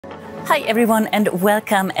Hi everyone and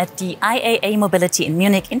welcome at the IAA Mobility in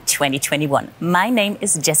Munich in 2021. My name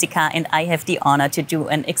is Jessica and I have the honor to do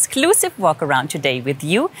an exclusive walk around today with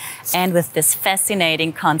you and with this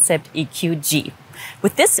fascinating Concept EQG.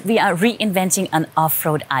 With this, we are reinventing an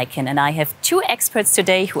off-road icon, and I have two experts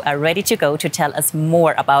today who are ready to go to tell us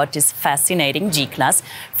more about this fascinating G-Class.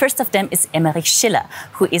 First of them is Emmerich Schiller,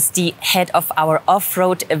 who is the head of our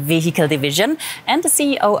off-road vehicle division and the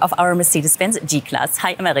CEO of our Mercedes-Benz G-Class.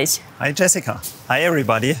 Hi, Emmerich. Hi, Jessica. Hi,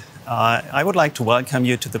 everybody. I would like to welcome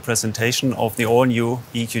you to the presentation of the all-new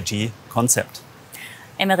EQG concept.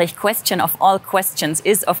 Emmerich, question of all questions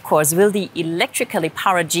is, of course, will the electrically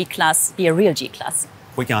powered G-Class be a real G-Class?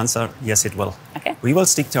 Quick answer, yes, it will. Okay. We will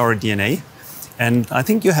stick to our DNA, and I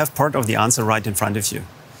think you have part of the answer right in front of you.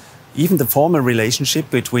 Even the formal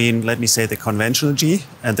relationship between, let me say, the conventional G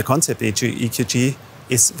and the Concept EQG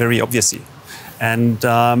is very obvious. And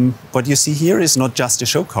what you see here is not just a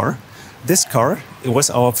show car. This car, it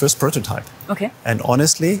was our first prototype. Okay. And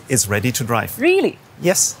honestly, it's ready to drive. Really?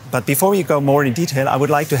 Yes, but before we go more in detail, I would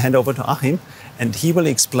like to hand over to Achim, and he will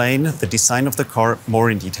explain the design of the car more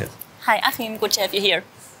in detail. Hi, Achim. Good to have you here.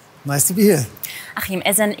 Nice to be here. Achim,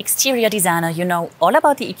 as an exterior designer, you know all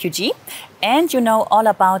about the EQG, and you know all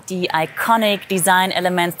about the iconic design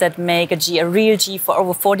elements that make a G a real G for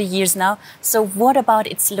over 40 years now. So what about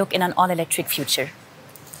its look in an all-electric future?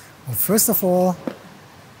 Well, first of all,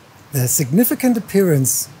 the significant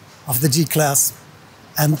appearance of the G-Class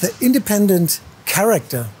and the independent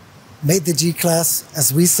character made the G-Class,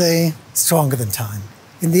 as we say, stronger than time.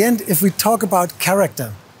 In the end, if we talk about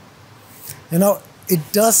character, you know, it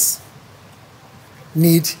does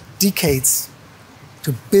need decades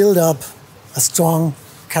to build up a strong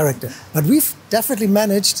character. But we've definitely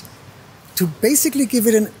managed to basically give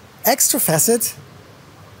it an extra facet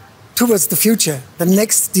towards the future, the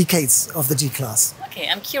next decades of the G-Class. Okay,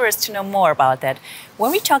 I'm curious to know more about that.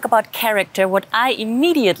 When we talk about character, what I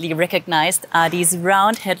immediately recognized are these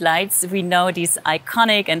round headlights. We know this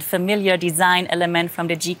iconic and familiar design element from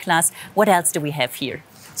the G-Class. What else do we have here?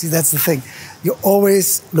 See, that's the thing. You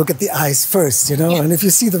always look at the eyes first, you know? Yeah. And if you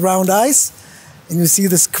see the round eyes and you see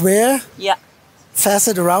the square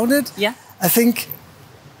facet around it, I think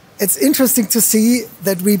it's interesting to see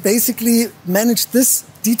that we basically managed this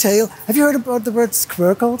detail. Have you heard about the word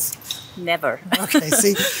squircles? Never. Okay,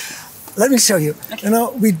 see, let me show you. Okay. You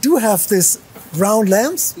know, we do have this round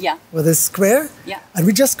lamps with a square, and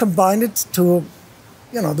we just combined it to,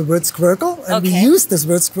 you know, the word squircle, and we used this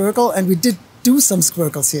word squircle, and we did do some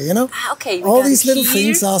squircles here, you know? Okay. All these little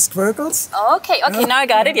things are squircles. Okay, now I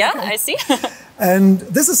got it, I see. And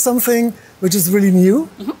this is something which is really new.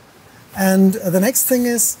 And the next thing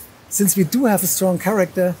is, since we do have a strong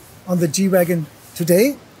character on the G-Wagon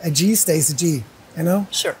today, a G stays a G, you know?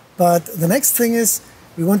 Sure. But the next thing is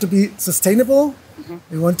we want to be sustainable.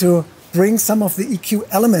 We want to bring some of the EQ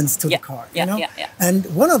elements to the car. You know? And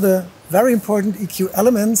one of the very important EQ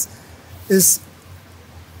elements is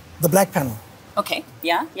the black panel. Okay,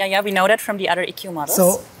 we know that from the other EQ models.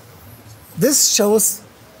 So this shows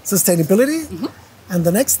sustainability. And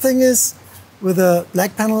the next thing is, with the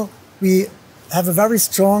black panel, we have a very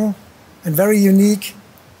strong and very unique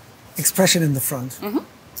expression in the front.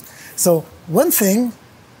 So one thing,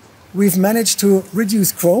 we've managed to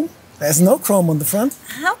reduce chrome. There's no chrome on the front.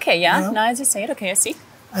 Okay, you know? Now as you say it, okay, I see.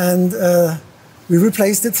 And we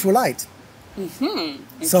replaced it through light. Okay.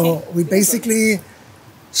 So we basically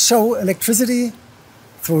show electricity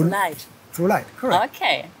through light. Through light, correct.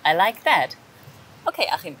 Okay, I like that. Okay,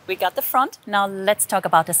 Achim, we got the front. Now let's talk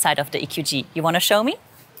about the side of the EQG. You want to show me?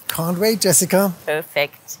 Can't wait, Jessica.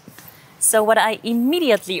 Perfect. So what I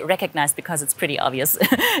immediately recognized, because it's pretty obvious,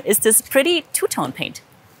 is this pretty two-tone paint.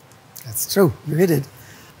 That's true, you hit it.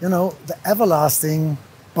 You know, the everlasting,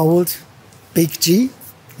 bold, big G,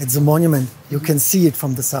 it's a monument. You can see it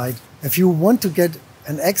from the side. If you want to get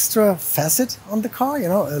an extra facet on the car, you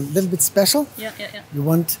know, a little bit special, you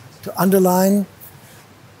want to underline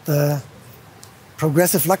the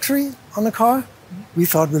progressive luxury on the car, we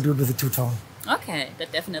thought we'll do it with a two-tone. Okay,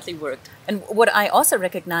 that definitely worked. And what I also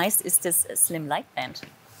recognized is this slim light band.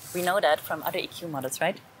 We know that from other EQ models,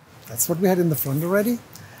 right? That's what we had in the front already.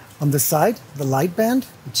 On the side, the light band,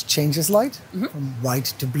 which changes light from white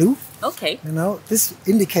to blue. Okay. You know, this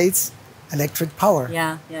indicates electric power.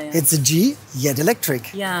 It's a G, yet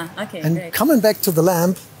electric. Okay. And coming back to the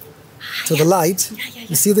lamp, to the light,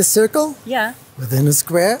 you see the circle? Within a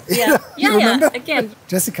square? You remember? Again.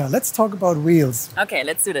 Jessica, let's talk about wheels. Okay,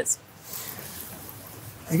 let's do this.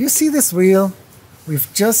 If you see this wheel, we've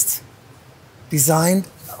just designed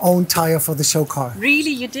our own tire for the show car.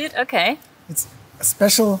 Really, you did? Okay. It's a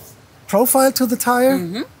special profile to the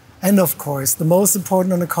tire, And of course, the most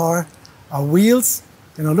important on a car are wheels.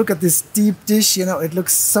 You know, look at this deep dish, you know, it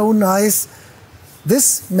looks so nice.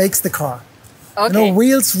 This makes the car. Okay. You know,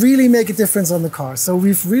 wheels really make a difference on the car. So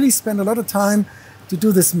we've really spent a lot of time to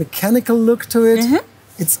do this mechanical look to it.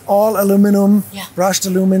 It's all aluminum, brushed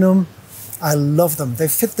aluminum. I love them. They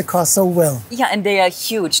fit the car so well. Yeah, and they are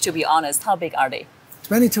huge, to be honest. How big are they?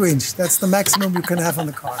 22 inch. That's the maximum you can have on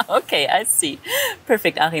the car. Okay, I see.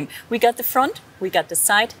 Perfect, Achim. We got the front, we got the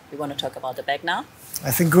side. We want to talk about the back now.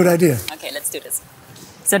 I think good idea. Okay, let's do this.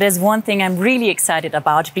 So there's one thing I'm really excited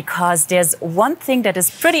about, because there's one thing that is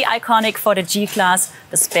pretty iconic for the G-Class,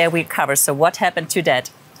 the spare wheel cover. So what happened to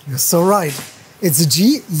that? You're so right. It's a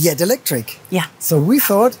G, yet electric. Yeah. So we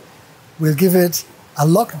thought we'll give it a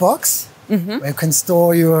locked box where you can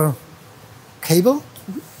store your cable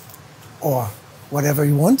or whatever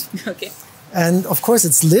you want. Okay. And of course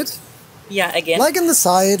it's lit, Yeah, again. like in the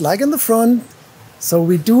side, like in the front. So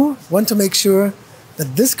we do want to make sure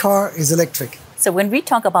that this car is electric. So when we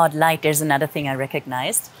talk about light, there's another thing I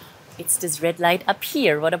recognized. It's this red light up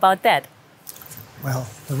here. What about that? Well,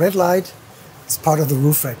 the red light is part of the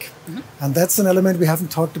roof rack. And that's an element we haven't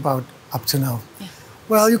talked about up to now. Yeah.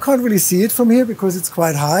 Well, you can't really see it from here because it's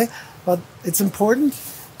quite high, but it's important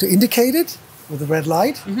to indicate it with the red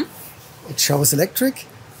light. It shows electric,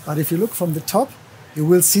 but if you look from the top, you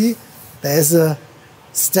will see there's a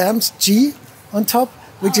stamped G on top,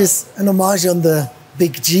 which is an homage on the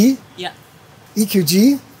big G, Yeah.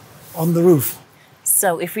 EQG, on the roof.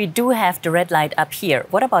 So if we do have the red light up here,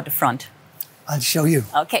 what about the front? I'll show you.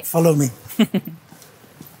 Okay. Follow me.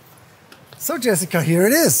 So, Jessica, here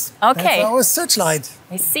it is. Okay. That's our searchlight.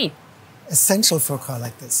 I see. Essential for a car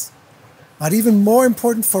like this. But even more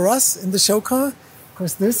important for us in the show car,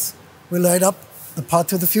 because this will light up the path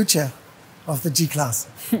to the future of the G-Class.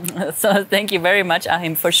 So thank you very much,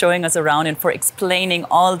 Achim, for showing us around and for explaining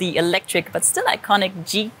all the electric but still iconic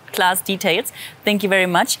G-Class details. Thank you very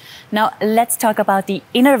much. Now let's talk about the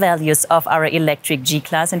inner values of our electric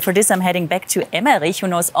G-Class. And for this, I'm heading back to Emmerich, who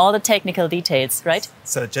knows all the technical details, right?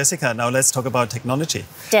 So Jessica, now let's talk about technology.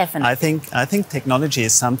 Definitely. I think technology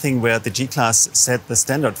is something where the G-Class set the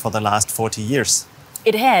standard for the last 40 years.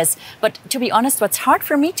 It has. But to be honest, what's hard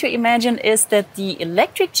for me to imagine is that the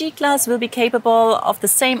electric G-Class will be capable of the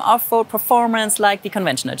same off-road performance like the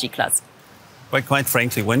conventional G-Class. But quite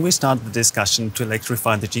frankly, when we started the discussion to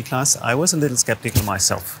electrify the G-Class, I was a little skeptical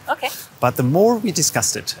myself. Okay. But the more we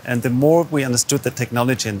discussed it and the more we understood the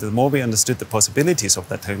technology and the more we understood the possibilities of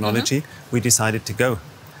that technology, we decided to go.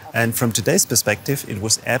 And from today's perspective, it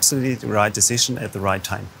was absolutely the right decision at the right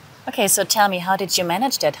time. Okay, so tell me, how did you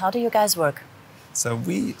manage that? How do you guys work? So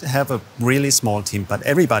we have a really small team, but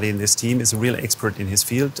everybody in this team is a real expert in his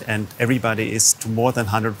field, and everybody is to more than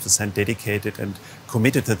 100% dedicated and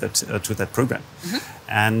committed to that program.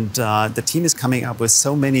 And the team is coming up with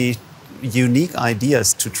so many unique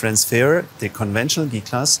ideas to transfer the conventional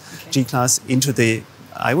G-Class into the,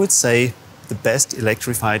 I would say, the best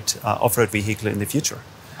electrified off-road vehicle in the future.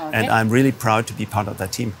 Okay. And I'm really proud to be part of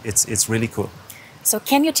that team. It's really cool. So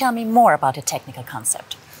can you tell me more about the technical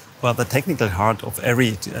concept? Well, the technical heart of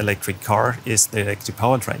every electric car is the electric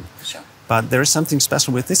powertrain. Sure. But there is something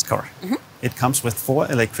special with this car. It comes with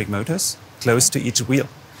 4 electric motors close to each wheel.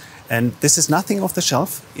 And this is nothing off the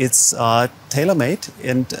shelf. It's tailor-made,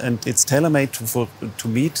 and it's tailor-made to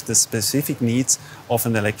meet the specific needs of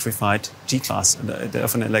an electrified G-Class,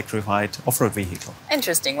 of an electrified off-road vehicle.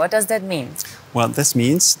 Interesting. What does that mean? Well, this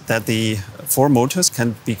means that the 4 motors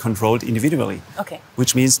can be controlled individually. Okay.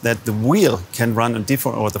 Which means that the wheel can run on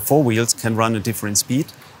different, or the 4 wheels can run at different speed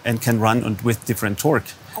and can run with different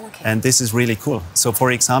torque. Okay. And this is really cool. So,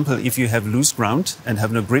 for example, if you have loose ground and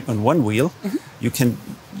have no grip on one wheel, you can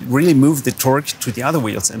really move the torque to the other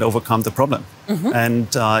wheels and overcome the problem. And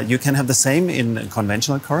you can have the same in a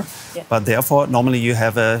conventional car, but therefore normally you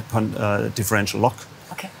have a differential lock.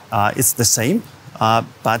 Okay. It's the same,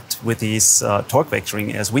 but with these torque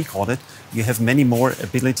vectoring, as we call it, you have many more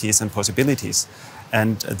abilities and possibilities.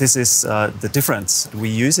 And this is the difference. We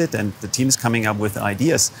use it, and the team is coming up with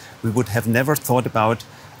ideas we would have never thought about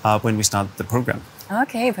when we started the program.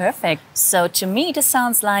 Okay, perfect. So to me, this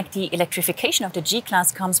sounds like the electrification of the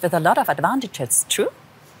G-Class comes with a lot of advantages, true?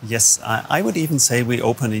 Yes, I would even say we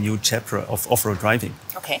open a new chapter of off-road driving.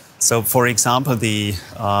 Okay. So, for example, the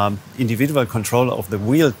individual control of the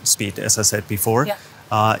wheel speed, as I said before,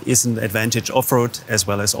 is an advantage off-road as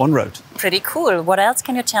well as on-road. Pretty cool. What else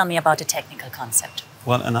can you tell me about the technical concept?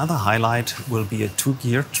 Well, another highlight will be a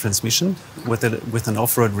 2-gear transmission with an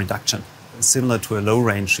off-road reduction, similar to a low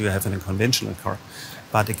range you have in a conventional car,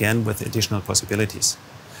 but again with additional possibilities.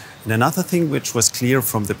 And another thing which was clear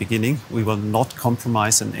from the beginning, we will not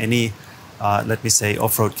compromise on any, let me say,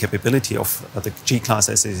 off-road capability of the G-Class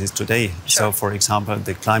as it is today. Sure. So, for example,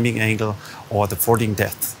 the climbing angle or the fording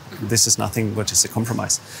depth. This is nothing which is a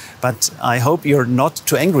compromise. But I hope you're not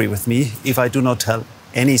too angry with me if I do not tell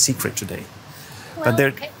any secret today.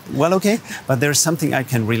 Well, okay. But there's something I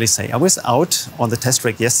can really say. I was out on the test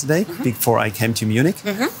track yesterday before I came to Munich,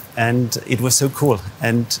 and it was so cool.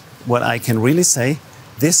 And what I can really say,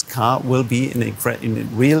 this car will be a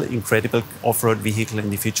real incredible off-road vehicle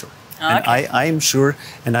in the future. And I am sure,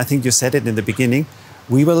 and I think you said it in the beginning,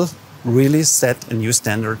 we will really set a new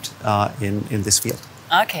standard in this field.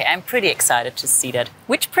 Okay, I'm pretty excited to see that.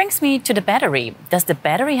 Which brings me to the battery. Does the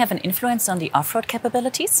battery have an influence on the off-road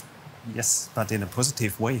capabilities? Yes, but in a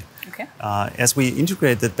positive way. Okay. As we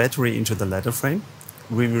integrate the battery into the ladder frame,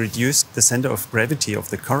 we reduce the center of gravity of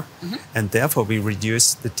the car, and therefore we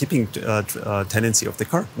reduce the tipping tendency of the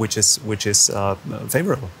car, which is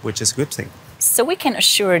favorable, which is a good thing. So we can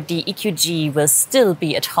assure the EQG will still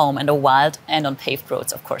be at home in the wild and on paved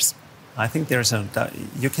roads, of course. I think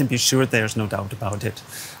you can be sure there's no doubt about it.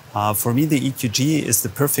 For me, the EQG is the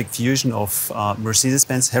perfect fusion of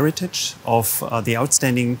Mercedes-Benz heritage, of the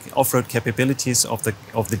outstanding off-road capabilities of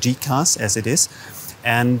the G-Class as it is,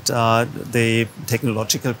 and the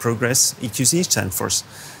technological progress EQC stands for.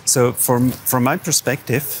 So from my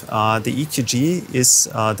perspective, the EQG is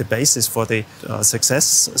the basis for the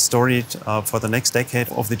success story for the next decade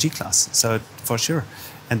of the G-Class, so for sure.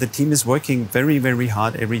 And the team is working very, very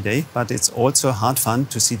hard every day, but it's also hard fun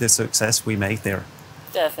to see the success we make there.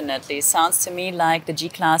 Definitely. Sounds to me like the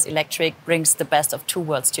G-Class electric brings the best of two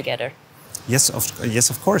worlds together. Yes,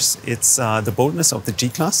 of course. It's the boldness of the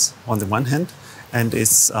G-Class on the one hand, and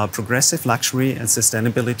it's progressive luxury and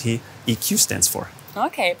sustainability EQ stands for.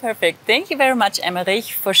 Okay, perfect. Thank you very much,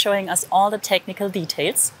 Emmerich, for showing us all the technical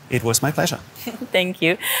details. It was my pleasure. Thank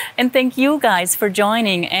you. And thank you guys for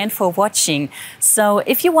joining and for watching. So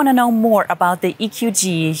if you want to know more about the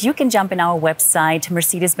EQG, you can jump in our website,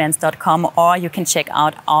 mercedes-benz.com, or you can check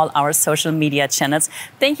out all our social media channels.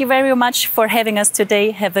 Thank you very much for having us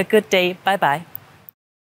today. Have a good day. Bye-bye.